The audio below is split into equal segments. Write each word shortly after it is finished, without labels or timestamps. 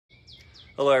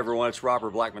Hello everyone, it's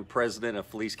Robert Blackman, president of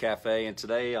Felice Cafe, and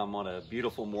today I'm on a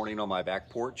beautiful morning on my back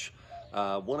porch.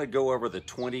 I want to go over the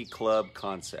 20 club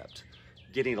concept.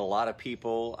 Getting a lot of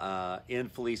people in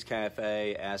Felice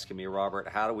Cafe asking me, Robert,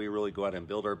 how do we really go out and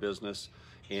build our business?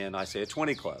 And I say a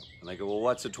 20 club. And they go, well,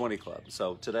 what's a 20 club?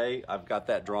 So today I've got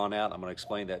that drawn out. I'm going to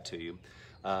explain that to you.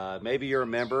 Maybe you're a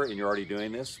member and you're already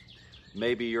doing this.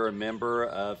 Maybe you're a member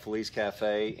of Felice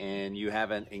Cafe and you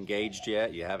haven't engaged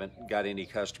yet, you haven't got any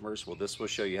customers. Well, this will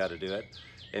show you how to do it.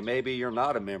 And maybe you're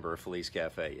not a member of Felice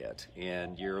Cafe yet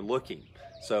and you're looking.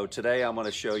 So today I'm going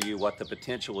to show you what the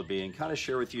potential would be and kind of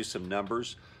share with you some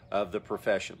numbers of the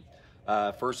profession.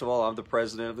 First of all, I'm the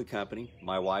president of the company.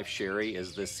 My wife, Sherry,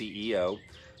 is the CEO.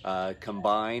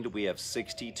 Combined, we have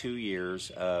 62 years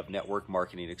of network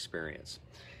marketing experience.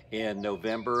 In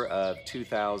November of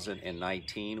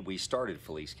 2019, we started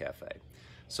Felice Cafe.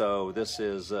 So this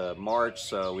is March,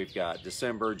 so we've got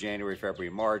December, January, February,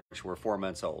 March. We're 4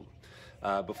 months old.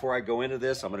 Before I go into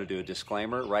this, I'm going to do a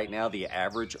disclaimer. Right now, the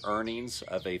average earnings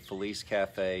of a Felice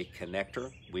Cafe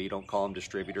connector, we don't call them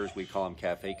distributors, we call them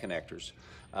cafe connectors,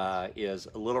 is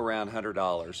a little around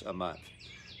 $100 a month.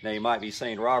 Now you might be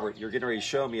saying, Robert, you're getting ready to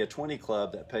show me a 20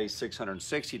 club that pays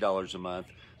 $660 a month.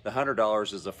 The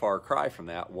 $100 is a far cry from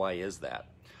that. Why is that?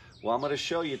 Well, I'm going to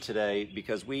show you today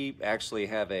because we actually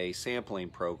have a sampling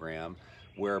program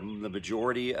where the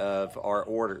majority of our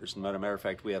orders, as a matter of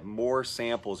fact, we have more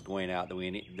samples going out than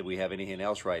we have anything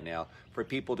else right now for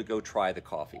people to go try the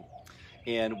coffee.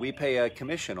 And we pay a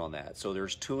commission on that. So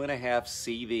there's 2.5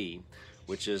 CV,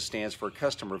 which stands for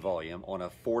customer volume, on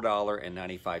a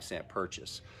 $4.95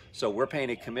 purchase. So we're paying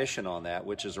a commission on that,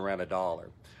 which is around $1.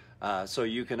 So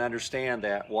you can understand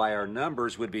that why our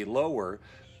numbers would be lower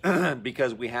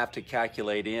because we have to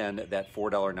calculate in that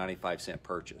 $4.95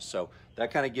 purchase. So that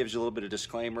kind of gives you a little bit of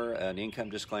disclaimer, an income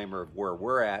disclaimer of where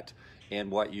we're at and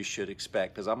what you should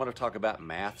expect. Because I'm going to talk about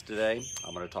math today.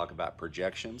 I'm going to talk about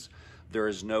projections. There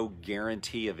is no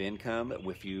guarantee of income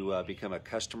if you become a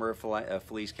customer of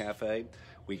Felice Cafe.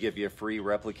 We give you a free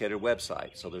replicated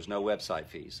website, so there's no website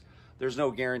fees. There's no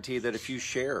guarantee that if you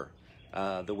share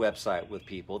the website with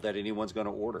people that anyone's going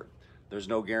to order. There's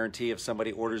no guarantee if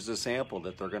somebody orders a sample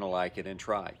that they're going to like it and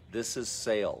try. This is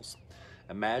sales.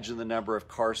 Imagine the number of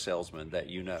car salesmen that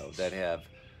you know that have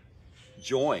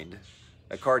joined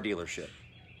a car dealership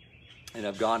and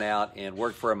have gone out and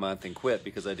worked for a month and quit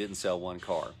because they didn't sell one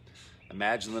car.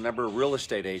 Imagine the number of real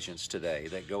estate agents today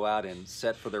that go out and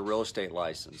set for their real estate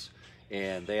license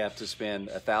and they have to spend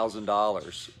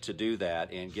 $1,000 to do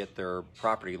that and get their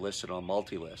property listed on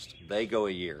multi-list. They go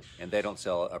a year and they don't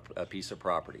sell a piece of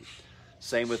property.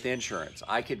 Same with insurance.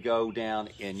 I could go down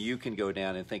and you can go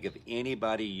down and think of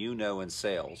anybody you know in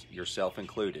sales, yourself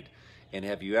included. And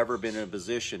have you ever been in a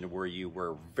position where you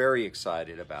were very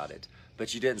excited about it,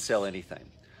 but you didn't sell anything?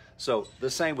 So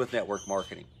the same with network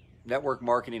marketing. Network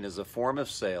marketing is a form of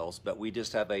sales, but we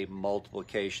just have a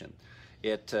multiplication.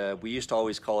 We used to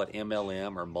always call it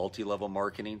MLM or multi-level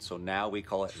marketing, so now we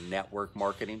call it network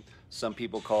marketing. Some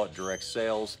people call it direct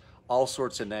sales, all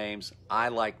sorts of names. I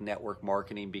like network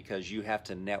marketing because you have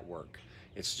to network.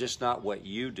 It's just not what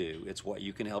you do, it's what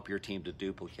you can help your team to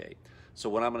duplicate. So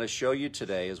what I'm going to show you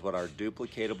today is what our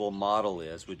duplicatable model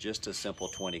is with just a simple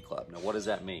 20 club. Now what does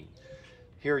that mean?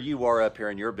 Here you are up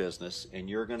here in your business and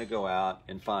you're going to go out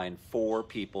and find 4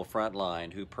 people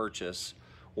frontline who purchase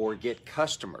or get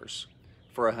customers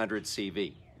for 100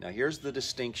 CV. Now here's the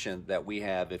distinction that we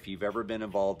have if you've ever been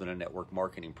involved in a network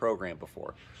marketing program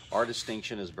before. Our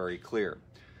distinction is very clear.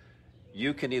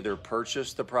 You can either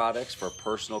purchase the products for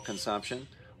personal consumption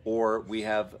or we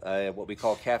have what we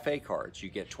call cafe cards. You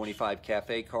get 25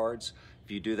 cafe cards. If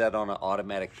you do that on an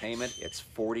automatic payment, it's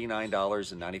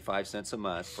 $49.95 a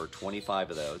month for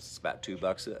 25 of those. It's about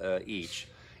 $2 each.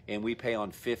 And we pay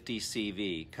on 50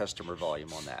 CV customer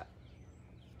volume on that.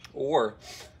 Or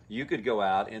you could go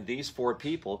out and these 4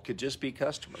 people could just be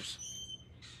customers,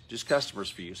 just customers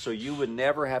for you. So you would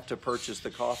never have to purchase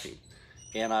the coffee.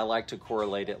 And I like to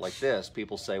correlate it like this.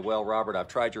 People say, well, Robert, I've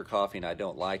tried your coffee and I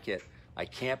don't like it. I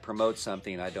can't promote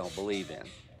something I don't believe in.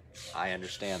 I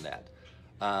understand that.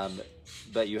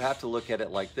 But you have to look at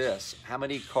it like this. How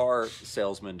many car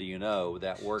salesmen do you know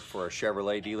that work for a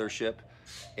Chevrolet dealership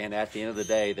and at the end of the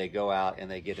day they go out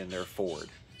and they get in their Ford?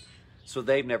 So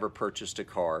they've never purchased a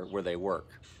car where they work.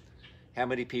 How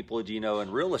many people do you know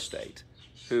in real estate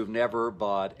who've never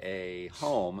bought a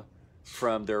home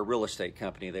from their real estate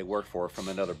company they work for from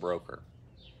another broker?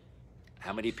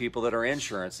 How many people that are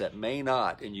insurance that may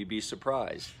not, and you'd be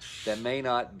surprised, that may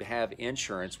not have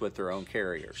insurance with their own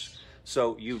carriers?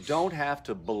 So you don't have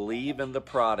to believe in the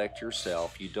product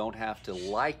yourself. You don't have to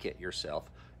like it yourself.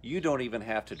 you don't even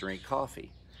have to drink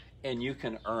coffee, and you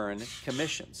can earn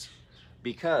commissions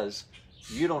because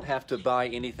you don't have to buy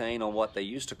anything on what they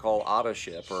used to call auto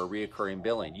ship or reoccurring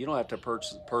billing. You don't have to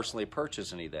personally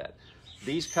purchase any of that.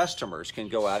 These customers can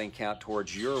go out and count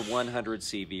towards your 100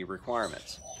 CV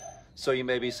requirements. So you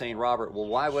may be saying, Robert, well,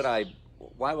 why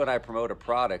would I promote a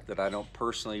product that I don't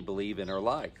personally believe in or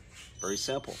like? Very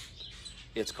simple.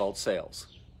 It's called sales.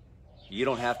 You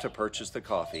don't have to purchase the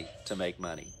coffee to make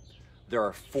money. There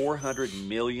are 400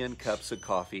 million cups of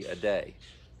coffee a day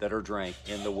that are drank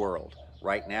in the world.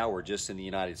 Right now, we're just in the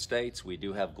United States. We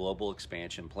do have global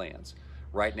expansion plans.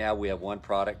 Right now, we have one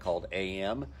product called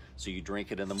AM, so you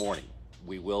drink it in the morning.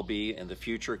 We will be in the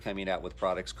future coming out with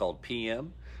products called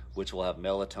PM, which will have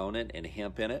melatonin and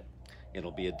hemp in it.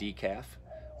 It'll be a decaf.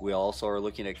 We also are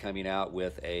looking at coming out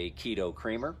with a keto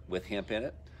creamer with hemp in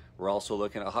it. We're also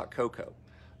looking at hot cocoa.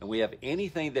 And we have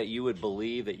anything that you would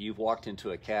believe that you've walked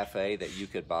into a cafe that you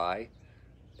could buy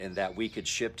and that we could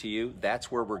ship to you.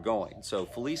 That's where we're going. So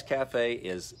Felice Cafe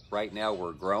is, right now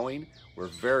we're growing. We're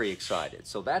very excited.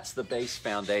 So that's the base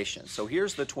foundation. So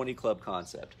here's the 20 Club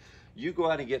concept. You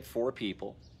go out and get 4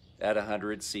 people at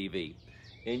 100 CV,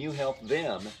 and you help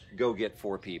them go get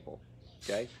 4 people,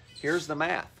 okay? Here's the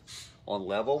math. On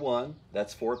level 1,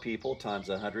 that's 4 people times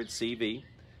 100 CV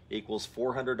equals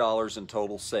 $400 in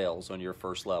total sales on your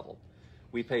first level.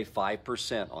 We pay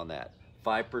 5% on that.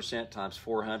 5% times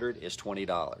 400 is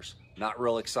 $20. Not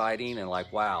real exciting and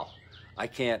like, wow, I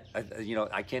can't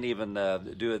even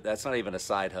do it. That's not even a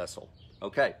side hustle.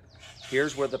 Okay,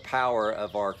 here's where the power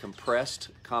of our compressed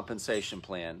compensation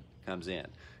plan comes in.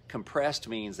 Compressed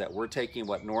means that we're taking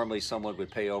what normally someone would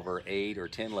pay over 8 or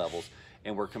 10 levels,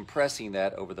 and we're compressing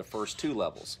that over the first 2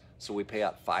 levels. So we pay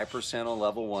out 5% on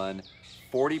level 1,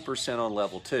 40% on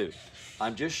level 2.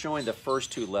 I'm just showing the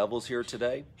first 2 levels here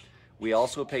today. We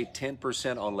also pay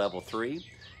 10% on level 3,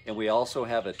 and we also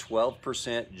have a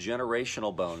 12%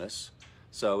 generational bonus.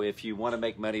 So if you want to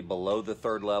make money below the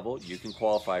 3rd level, you can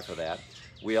qualify for that.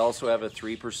 We also have a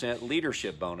 3%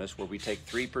 leadership bonus where we take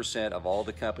 3% of all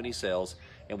the company sales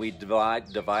and we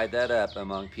divide that up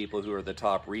among people who are the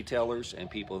top retailers and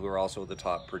people who are also the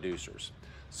top producers.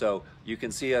 So you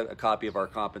can see a copy of our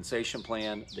compensation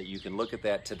plan that you can look at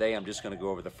that. Today I'm just going to go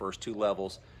over the first 2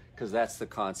 levels because that's the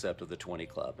concept of the 20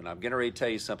 Club. And I'm getting ready to tell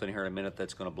you something here in a minute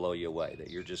that's going to blow you away, that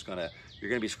you're going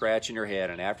to be scratching your head,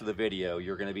 and after the video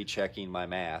you're going to be checking my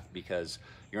math because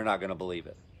you're not going to believe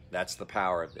it. That's the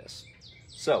power of this.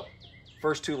 So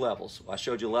first 2 levels. I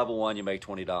showed you level 1, you make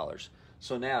 $20.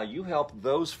 So now you help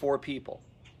those 4 people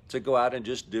to go out and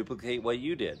just duplicate what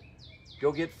you did.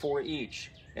 Go get 4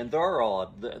 each. And they are all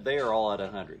at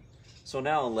 100. So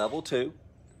now on level 2,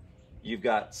 you've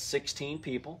got 16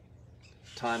 people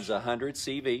times 100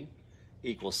 CV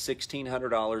equals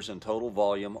 $1,600 in total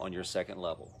volume on your 2nd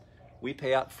level. We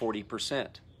pay out 40%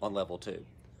 on level 2.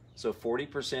 So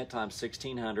 40% times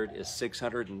 1,600 is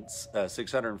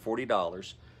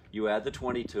 $640. You add the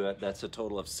 20 to it, that's a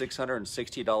total of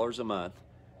 $660 a month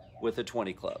with the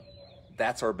 20 Club.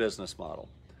 That's our business model.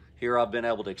 Here I've been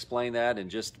able to explain that in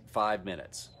just 5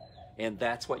 minutes. And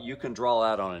that's what you can draw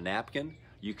out on a napkin.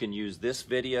 You can use this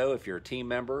video if you're a team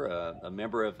member,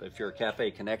 if you're a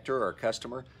cafe connector or a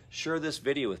customer, share this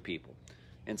video with people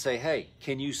and say, hey,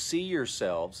 can you see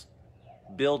yourselves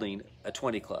building a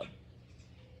 20 Club?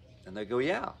 And they go,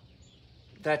 yeah.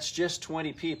 That's just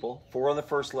 20 people, 4 on the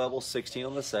first level, 16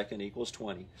 on the second equals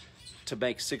 20, to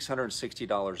make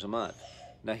 $660 a month.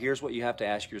 Now here's what you have to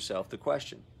ask yourself the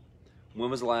question. When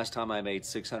was the last time I made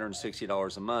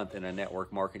 $660 a month in a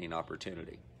network marketing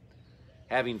opportunity?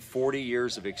 Having 40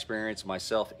 years of experience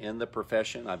myself in the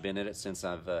profession, I've been in it since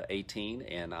I'm 18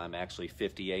 and I'm actually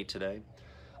 58 today.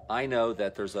 I know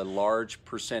that there's a large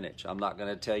percentage. I'm not going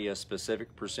to tell you a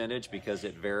specific percentage because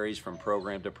it varies from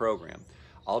program to program.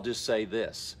 I'll just say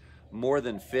this, more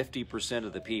than 50%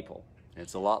 of the people,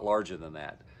 it's a lot larger than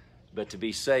that, but to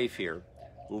be safe here,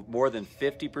 more than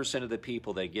 50% of the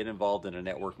people that get involved in a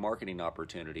network marketing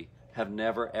opportunity have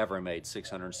never ever made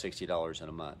 $660 in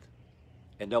a month.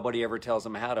 And nobody ever tells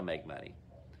them how to make money,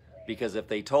 because if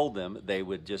they told them, they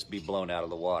would just be blown out of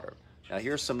the water. Now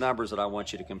here's some numbers that I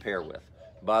want you to compare with.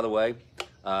 By the way,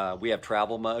 we have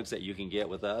travel mugs that you can get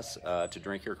with us to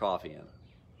drink your coffee in.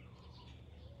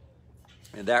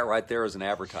 And that right there is an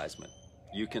advertisement.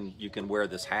 You can wear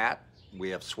this hat. We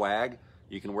have swag.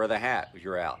 You can wear the hat if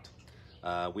you're out.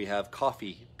 We have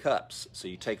coffee cups, so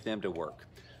you take them to work.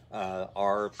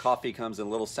 Our coffee comes in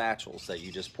little satchels that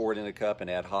you just pour it in a cup and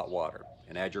add hot water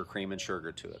and add your cream and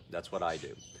sugar to it. That's what I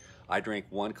do. I drink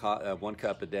one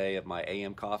cup a day of my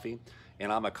AM coffee,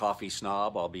 and I'm a coffee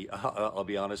snob, I'll be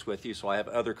honest with you, so I have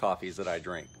other coffees that I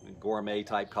drink, gourmet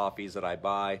type coffees that I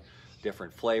buy,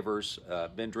 different flavors.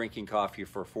 Been drinking coffee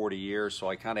for 40 years, so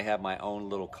I kind of have my own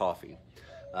little coffee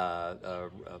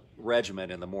regimen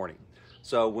in the morning.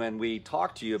 So when we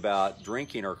talk to you about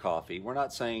drinking our coffee, we're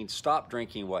not saying stop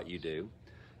drinking what you do.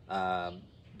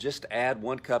 Just add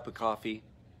 1 cup of coffee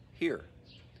here.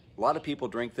 A lot of people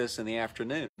drink this in the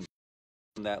afternoon,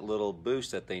 that little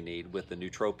boost that they need with the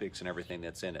nootropics and everything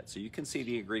that's in it. So you can see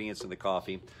the ingredients in the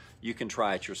coffee. You can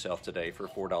try it yourself today for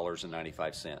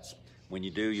 $4.95. When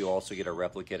you do, you also get a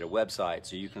replicated website,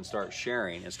 so you can start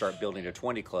sharing and start building a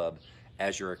 20 club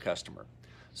as you're a customer.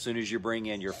 As soon as you bring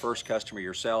in your first customer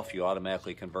yourself, you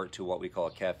automatically convert to what we call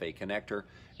a cafe connector,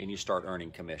 and you start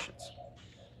earning commissions.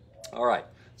 All right,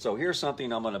 so here's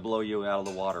something I'm going to blow you out of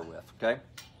the water with, okay?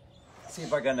 See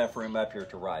if I got enough room up here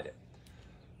to write it.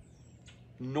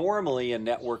 Normally in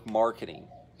network marketing,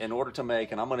 in order to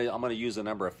make, and I'm going to use a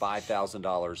number of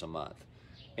 $5,000 a month.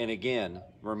 And again,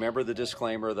 remember the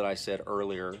disclaimer that I said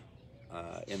earlier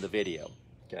in the video,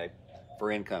 okay,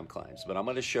 for income claims. But I'm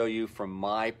going to show you from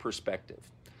my perspective,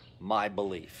 my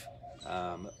belief,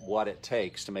 what it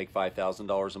takes to make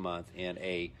 $5,000 a month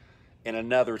in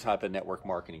another type of network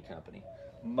marketing company.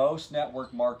 Most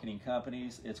network marketing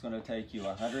companies, it's going to take you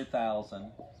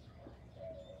 $100,000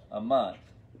 a month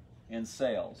in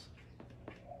sales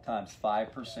times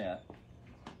 5%.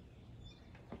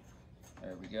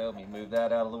 There we go. Let me move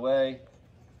that out of the way.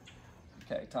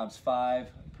 Okay, times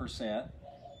 5%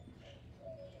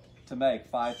 to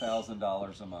make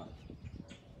 $5,000 a month.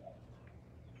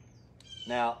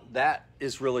 Now, that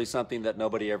is really something that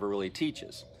nobody ever really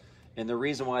teaches. And the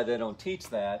reason why they don't teach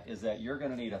that is that you're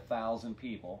going to need 1,000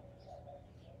 people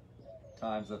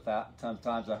times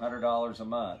 $100 a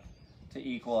month to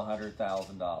equal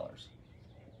 $100,000.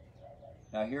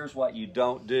 Now, here's what you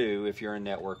don't do if you're in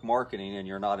network marketing and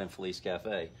you're not in Felice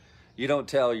Cafe. You don't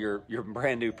tell your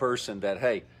brand new person that,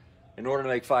 hey, in order to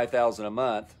make $5,000 a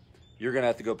month, you're going to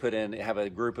have to go have a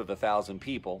group of 1,000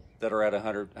 people that are at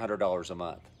 $100 a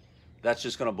month. That's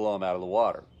just going to blow them out of the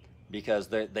water, because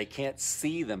they can't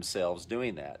see themselves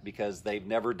doing that, because they've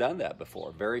never done that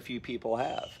before. Very few people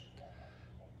have.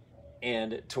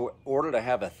 And in order to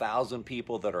have 1,000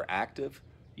 people that are active,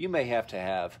 you may have to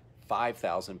have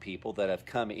 5,000 people that have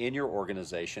come in your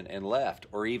organization and left,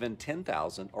 or even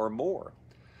 10,000 or more.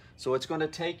 So it's going to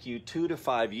take you 2 to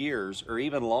 5 years or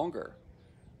even longer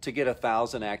to get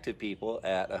 1,000 active people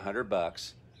at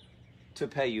 $100 to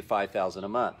pay you $5,000 a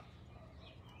month.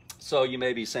 So you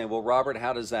may be saying, well, Robert,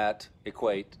 how does that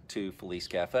equate to Felice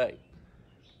Cafe?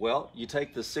 Well, you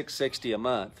take the $660 a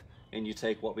month and you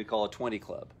take what we call a 20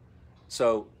 club.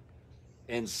 So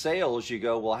in sales, you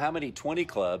go, well, how many 20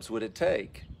 clubs would it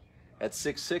take at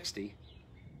 $660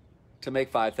 to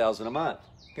make $5,000 a month?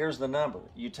 Here's the number.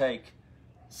 You take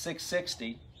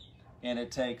 $660 and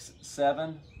it takes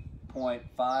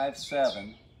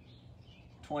 7.57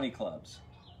 20 clubs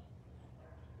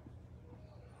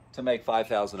to make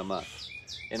 $5,000 a month.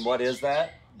 And what is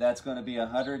that? That's going to be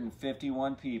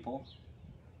 151 people,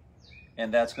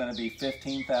 and that's going to be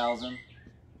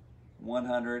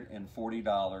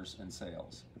 $15,140 in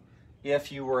sales. If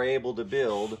you were able to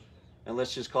build, and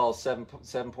let's just call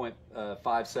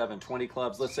 7.57 20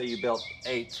 clubs. Let's say you built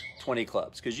 8 20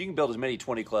 clubs, because you can build as many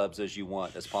 20 clubs as you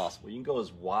want as possible. You can go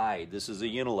as wide. This is a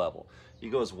unilevel. You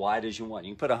can go as wide as you want.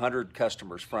 You can put 100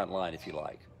 customers front line if you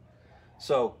like.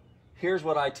 So here's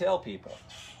what I tell people.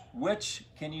 Which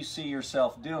can you see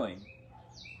yourself doing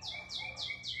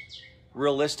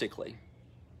realistically?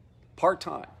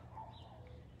 Part-time.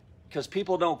 Because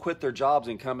people don't quit their jobs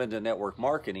and come into network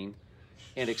marketing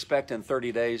and expect in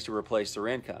 30 days to replace their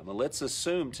income. And let's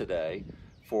assume today,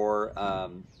 for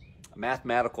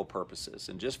mathematical purposes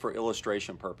and just for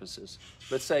illustration purposes,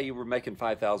 let's say you were making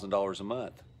 $5,000 a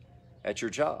month at your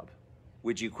job.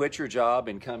 Would you quit your job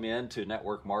and come into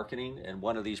network marketing and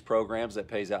one of these programs that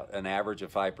pays out an average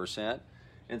of 5%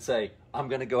 and say, I'm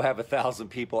going to go have 1,000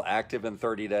 people active in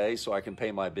 30 days so I can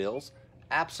pay my bills?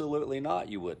 Absolutely not,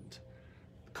 you wouldn't.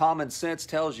 Common sense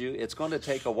tells you it's going to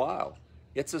take a while.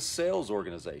 It's a sales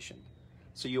organization.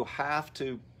 So you have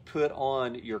to put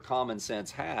on your common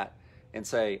sense hat and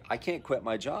say, I can't quit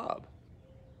my job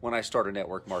when I start a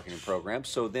network marketing program,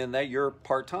 so then you're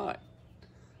part-time.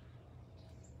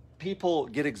 People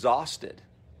get exhausted.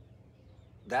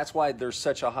 That's why there's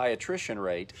such a high attrition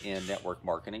rate in network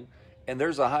marketing, and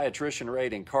there's a high attrition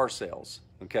rate in car sales,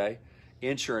 okay?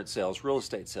 Insurance sales, real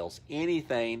estate sales,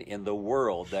 anything in the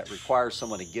world that requires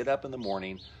someone to get up in the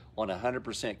morning on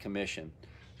 100% commission.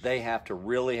 They have to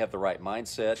really have the right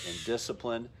mindset and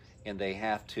discipline, and they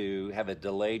have to have a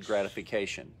delayed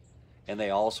gratification. and they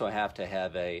also have to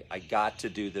have I got to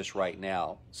do this right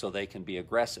now, so they can be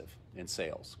aggressive in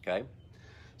sales, okay?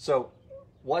 So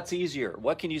what's easier?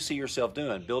 What can you see yourself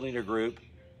doing? Building a group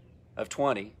of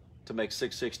 20 to make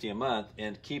 $660 a month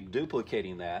and keep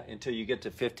duplicating that until you get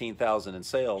to 15,000 in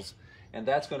sales, and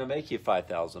that's going to make you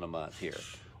 5,000 a month here.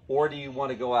 Or do you want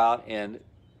to go out and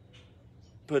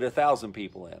put 1,000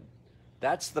 people in?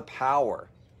 That's the power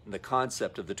and the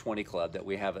concept of the 20 Club that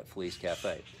we have at Fleece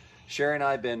Cafe. Sherry and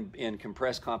I have been in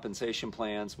compressed compensation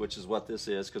plans, which is what this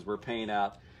is, because we're paying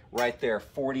out right there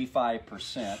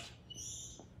 45%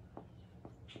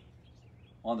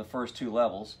 on the first 2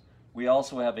 levels. We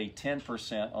also have a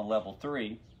 10% on level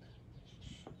 3.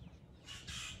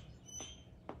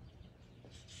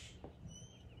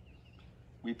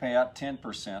 We pay out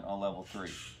 10% on level 3.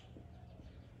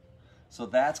 So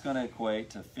that's going to equate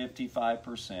to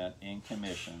 55% in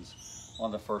commissions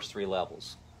on the first 3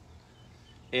 levels.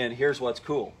 And here's what's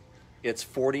cool. It's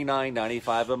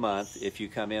 $49.95 a month if you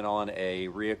come in on a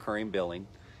reoccurring billing,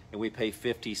 and we pay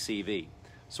 50 CV.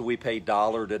 So we pay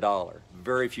dollar to dollar.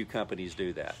 Very few companies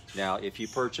do that. Now, if you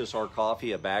purchase our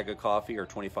coffee, a bag of coffee or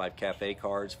 25 cafe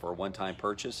cards for a one-time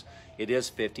purchase, it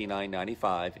is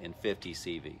 $59.95 and 50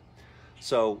 CV.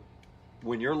 So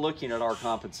when you're looking at our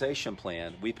compensation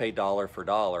plan, we pay dollar for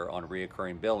dollar on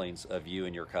reoccurring billings of you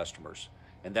and your customers.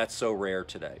 And that's so rare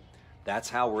today. That's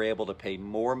how we're able to pay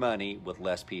more money with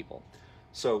less people.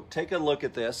 So take a look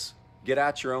at this. Get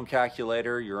out your own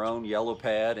calculator, your own yellow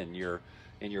pad, and your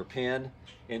pen,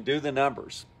 and do the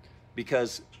numbers.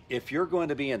 Because if you're going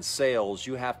to be in sales,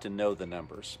 you have to know the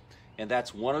numbers. And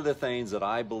that's one of the things that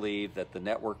I believe that the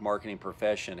network marketing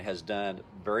profession has done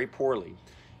very poorly,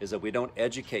 is that we don't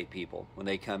educate people when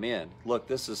they come in. Look,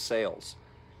 this is sales,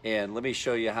 and let me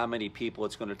show you how many people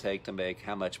it's going to take to make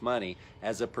how much money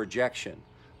as a projection,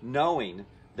 knowing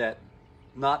that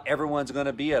not everyone's going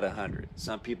to be at 100.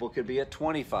 Some people could be at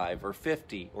 25 or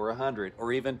 50 or 100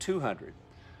 or even 200.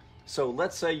 So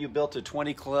let's say you built a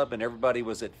 20 club and everybody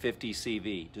was at 50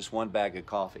 CV, just one bag of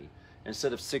coffee.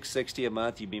 Instead of $660 a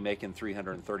month, you'd be making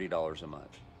 $330 a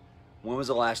month. When was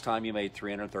the last time you made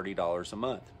 $330 a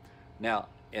month? Now,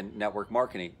 in network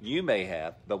marketing, you may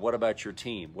have, but what about your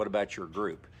team? What about your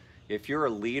group? If you're a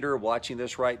leader watching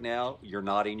this right now, you're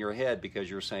nodding your head because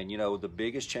you're saying, you know, the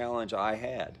biggest challenge I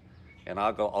had, and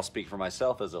I'll speak for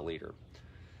myself as a leader,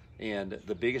 and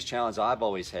the biggest challenge I've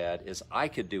always had is I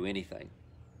could do anything.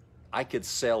 I could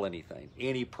sell anything,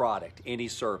 any product, any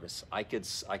service. I could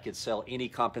sell any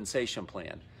compensation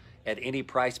plan at any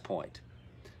price point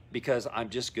because I'm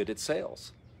just good at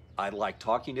sales. I like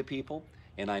talking to people,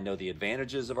 and I know the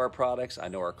advantages of our products. I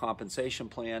know our compensation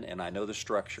plan, and I know the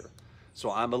structure. So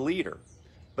I'm a leader,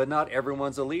 but not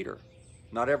everyone's a leader.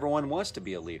 Not everyone wants to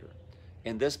be a leader.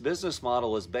 And this business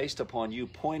model is based upon you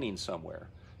pointing somewhere.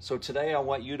 So today I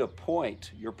want you to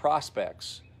point your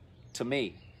prospects to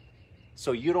me,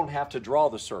 so you don't have to draw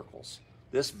the circles.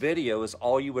 This video is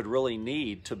all you would really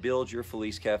need to build your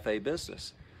Fleece Cafe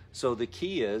business. So the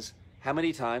key is, how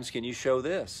many times can you show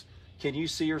this? Can you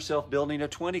see yourself building a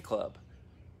 20 club?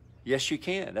 Yes, you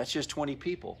can. That's just 20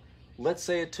 people. Let's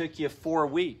say it took you 4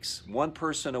 weeks, one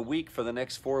person a week for the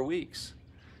next 4 weeks.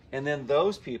 And then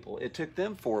those people, it took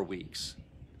them 4 weeks.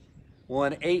 Well,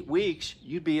 in 8 weeks,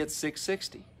 you'd be at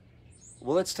 660.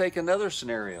 Well, let's take another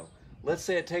scenario. Let's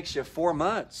say it takes you 4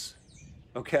 months,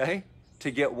 okay,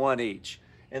 to get one each.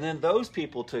 And then those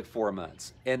people took 4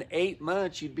 months. In 8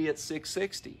 months, you'd be at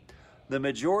 660. The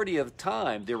majority of the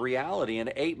time, the reality,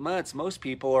 in 8 months, most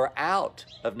people are out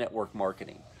of network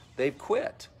marketing. They've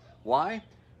quit. Why?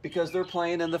 Because they're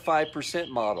playing in the 5%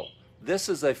 model. This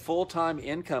is a full-time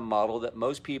income model that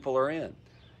most people are in.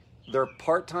 They're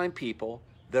part-time people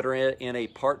that are in a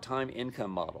part-time income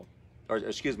model. Or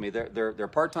excuse me, they're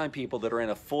part-time people that are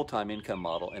in a full-time income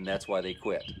model, and that's why they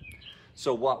quit.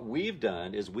 So what we've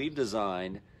done is we've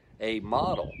designed a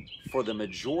model for the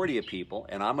majority of people,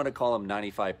 and I'm going to call them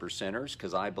 95%ers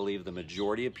because I believe the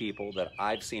majority of people that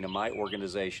I've seen in my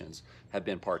organizations have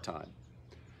been part-time,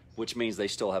 which means they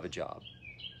still have a job.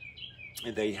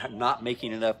 And they are not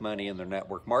making enough money in their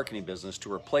network marketing business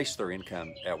to replace their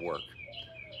income at work.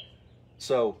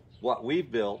 So what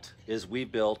we've built is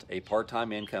we've built a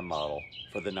part-time income model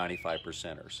for the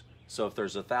 95%ers. So if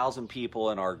there's 1,000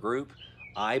 people in our group,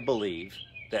 I believe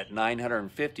that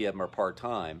 950 of them are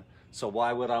part-time. So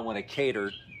why would I want to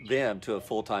cater them to a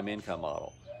full-time income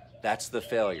model? That's the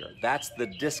failure. That's the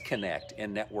disconnect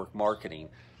in network marketing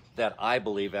that I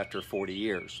believe after 40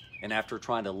 years. And after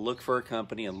trying to look for a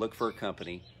company and look for a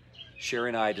company, Sherry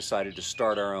and I decided to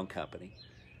start our own company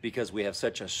because we have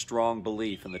such a strong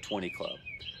belief in the 20 Club.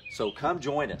 So come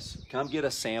join us. Come get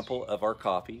a sample of our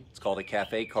coffee. It's called a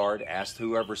cafe card. Ask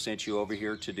whoever sent you over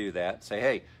here to do that. Say,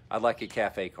 hey, I'd like a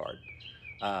cafe card.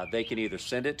 They can either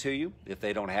send it to you. If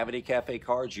they don't have any cafe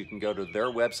cards, you can go to their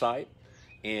website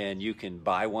and you can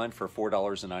buy one for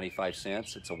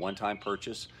 $4.95. It's a one-time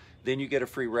purchase. Then you get a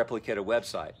free replica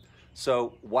website.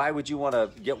 So why would you want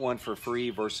to get one for free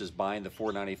versus buying the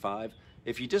 $4.95?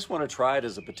 If you just want to try it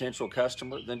as a potential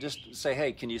customer, then just say,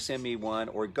 hey, can you send me one?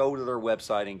 Or go to their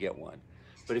website and get one.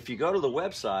 But if you go to the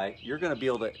website, you're going to be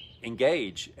able to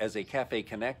engage as a cafe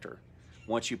connector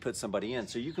once you put somebody in.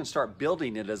 So you can start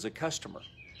building it as a customer.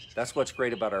 That's what's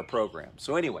great about our program.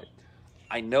 So anyway,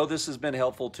 I know this has been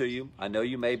helpful to you. I know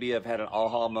you maybe have had an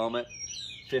aha moment,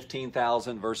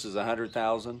 15,000 versus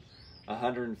 100,000,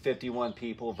 151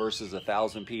 people versus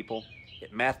 1,000 people.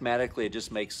 Mathematically, it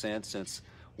just makes sense since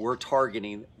we're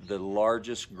targeting the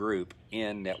largest group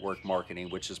in network marketing,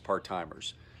 which is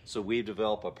part-timers. So we've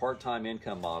developed a part-time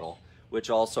income model, which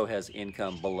also has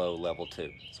income below level 2.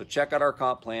 So check out our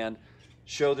comp plan.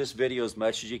 Show this video as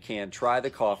much as you can. Try the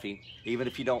coffee. Even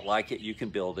if you don't like it, you can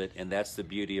build it, and that's the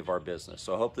beauty of our business.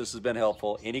 So I hope this has been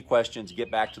helpful. Any questions, get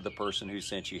back to the person who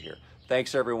sent you here.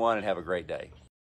 Thanks, everyone, and have a great day.